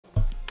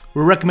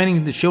We're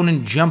recommending the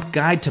Shonen Jump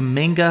Guide to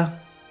Making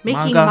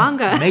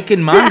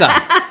Manga.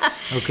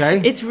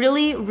 Okay? It's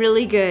really,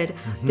 really good.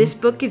 This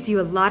book gives you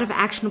a lot of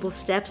actionable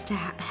steps to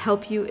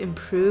help you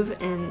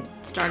improve and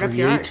start up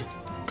your art.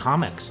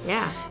 Comics.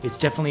 Yeah. It's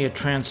definitely a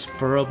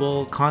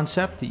transferable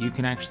concept that you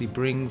can actually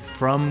bring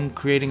from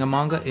creating a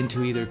manga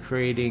into either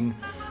creating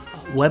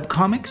web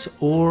comics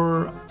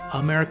or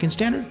American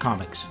Standard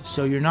comics.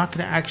 So you're not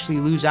going to actually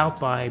lose out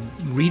by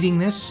reading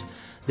this.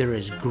 There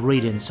is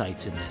great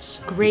insights in this.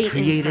 Great the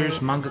creators,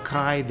 insight.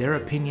 mangaka, their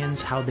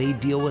opinions, how they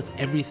deal with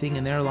everything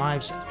in their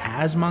lives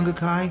as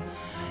mangaka.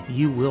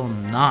 You will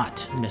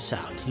not miss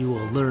out. You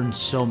will learn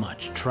so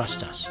much.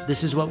 Trust us.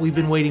 This is what we've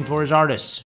been waiting for as artists.